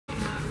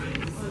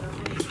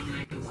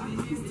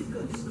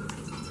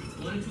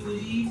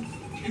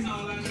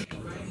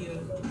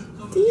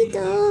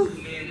Tito.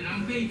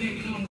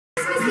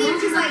 Christmas Eve,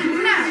 she's like,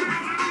 no.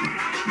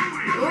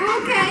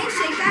 Okay,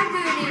 shake that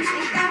booty,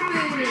 shake that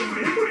booty.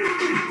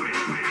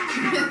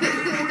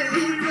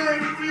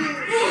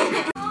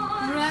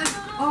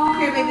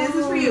 Okay, baby, this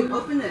is for you.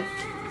 Open this.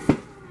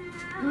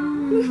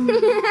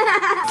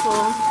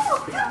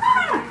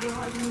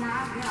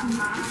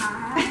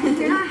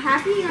 You're not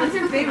happy? What's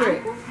your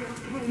favorite?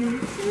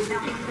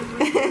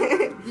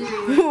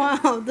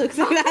 Wow, looks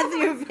like that's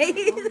your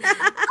face.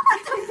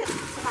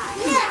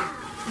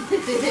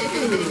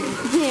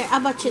 Here,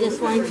 I'll bet you this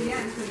one.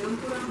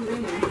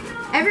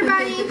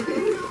 Everybody,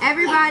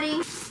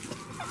 everybody.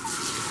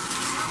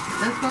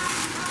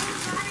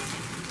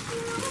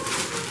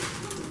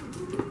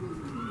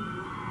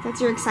 That's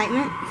your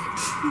excitement?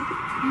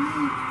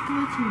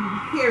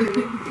 Here,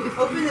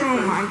 open this Oh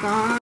one. my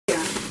god.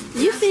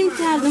 You seem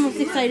to have the most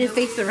excited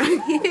face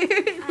around here.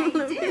 I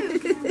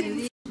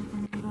do.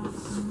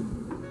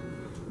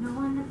 No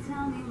one to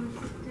tell me what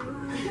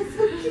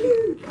to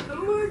do.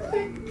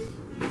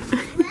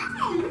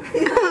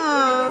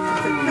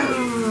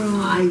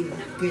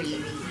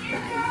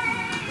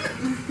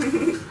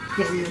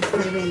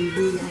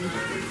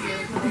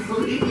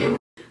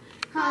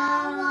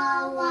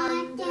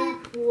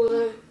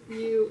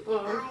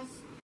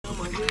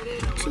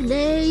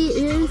 Today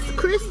is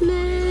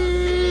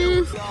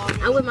Christmas.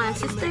 I'm with my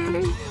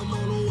sister,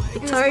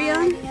 Victoria.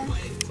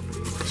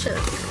 Shut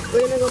up.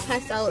 We're gonna go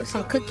pass out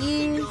some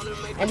cookies,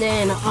 and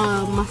then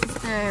my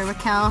sister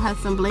Raquel has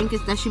some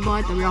blankets that she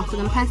bought that we're also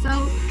gonna pass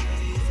out.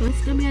 So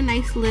it's gonna be a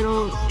nice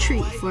little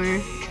treat for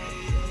the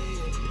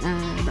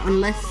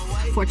unless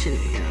fortunate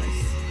girls.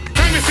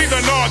 Let me see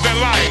the northern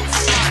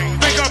lights.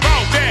 Think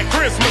about that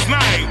Christmas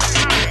night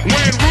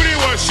when Rudy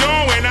was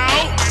showing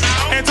out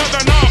and took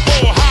the North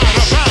Pole hard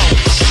about.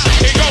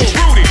 It goes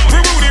Rudy,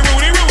 Rudy,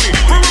 Rudy, Rudy,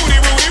 Rudy,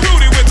 Rudy,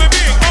 Rudy with the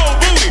big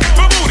old booty,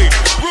 booty,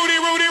 Rudy,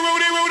 Rudy,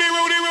 Rudy, Rudy,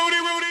 Rudy, Rudy,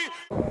 Rudy.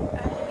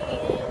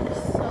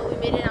 So we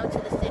made it out to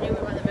the city.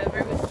 We're by the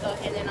river. We're still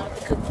handing out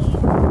the cookies.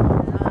 We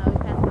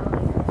passed out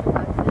like 2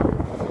 boxes.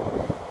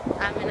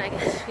 I mean, I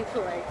guess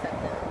people are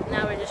accepting.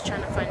 Now we're just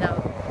trying to find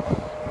out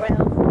where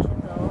else we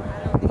should go.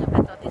 I don't think I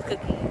passed out these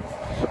cookies.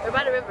 We're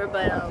by the river,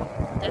 but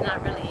there's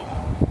not really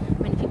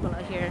many people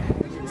out here.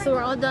 So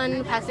we're all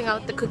done passing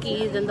out the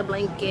cookies and the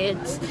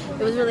blankets.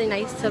 It was really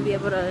nice to be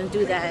able to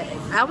do that.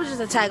 I was just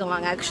a tag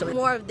along actually.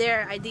 More of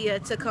their idea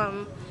to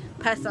come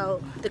pass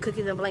out the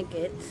cookies and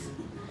blankets.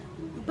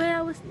 But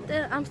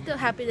I'm still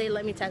happy they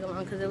let me tag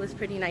along because it was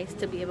pretty nice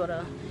to be able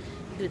to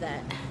do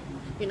that.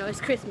 You know,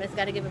 it's Christmas,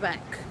 gotta give it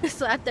back.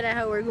 So after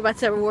that, we're about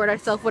to reward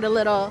ourselves with a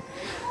little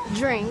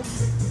drink.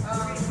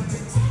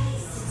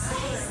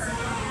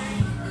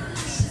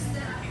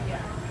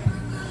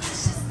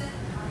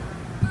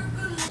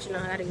 You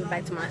know, I gotta get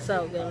back to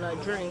myself, get another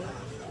drink.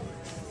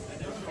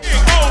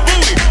 Oh,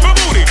 booty,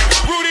 booty,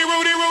 Rudy,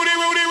 Rudy, Rudy,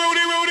 Rudy,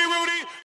 Rudy, Rudy.